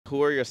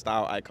Who are your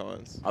style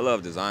icons? I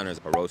love designers,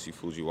 Hiroshi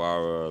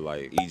Fujiwara,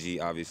 like EG,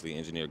 obviously,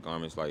 engineered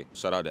garments. Like,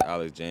 shout out to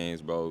Alex James,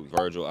 bro.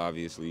 Virgil,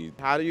 obviously.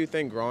 How do you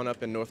think growing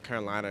up in North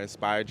Carolina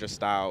inspired your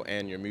style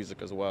and your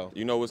music as well?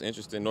 You know what's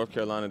interesting? North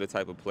Carolina, the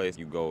type of place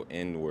you go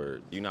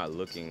inward. You're not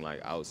looking like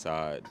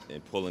outside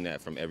and pulling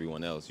that from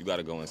everyone else. You got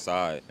to go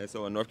inside. And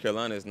so in North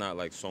Carolina, it's not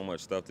like so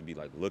much stuff to be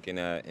like looking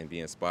at and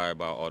be inspired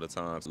by all the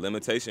time.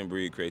 Limitation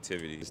breed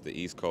creativity. It's the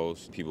East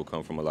Coast. People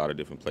come from a lot of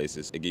different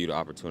places. It gives you the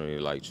opportunity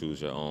to like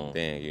choose your own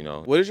thing, you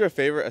know? What is your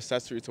favorite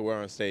accessory to wear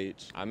on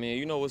stage? I mean,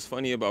 you know what's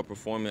funny about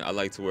performing? I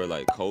like to wear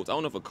like coats. I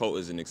don't know if a coat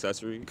is an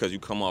accessory because you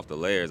come off the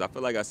layers. I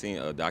feel like I seen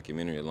a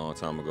documentary a long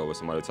time ago where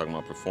somebody talking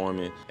about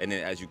performing, and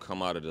then as you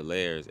come out of the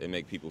layers, it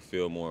make people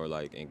feel more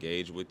like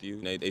engaged with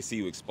you. They see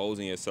you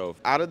exposing yourself.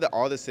 Out of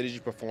all the cities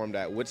you performed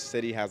at, which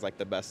city has like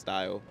the best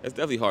style? It's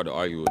definitely hard to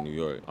argue with New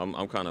York.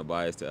 I'm kind of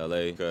biased to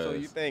LA. So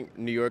you think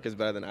New York is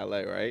better than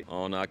LA, right?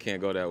 Oh no, I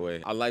can't go that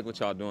way. I like what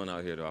y'all doing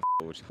out here though.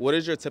 What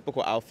is your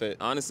typical outfit?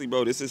 Honestly,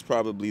 bro, this is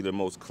probably the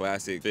most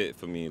classic fit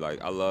for me.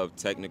 Like, I love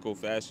technical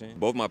fashion.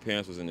 Both my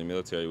parents was in the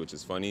military, which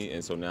is funny,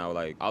 and so now,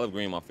 like, olive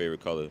green my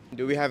favorite color.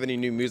 Do we have any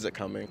new music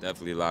coming?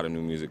 Definitely a lot of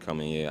new music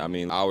coming, yeah. I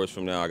mean, hours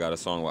from now, I got a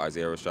song with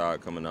Isaiah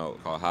Rashad coming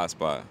out called Hot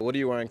Spot. What are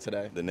you wearing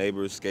today? The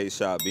Neighbors skate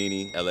shop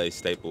beanie, LA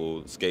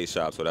staple skate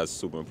shop, so that's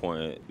super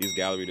important. These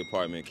gallery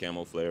department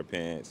camo flare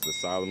pants, the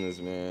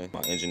Solomons, man.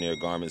 My engineered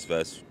garments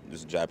vest, this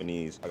is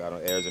Japanese. I got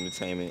on Airs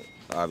Entertainment,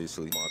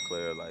 obviously.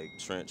 Montclair, like,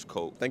 trench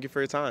coat. Thank you for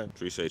your time.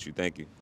 Appreciate you, thank you.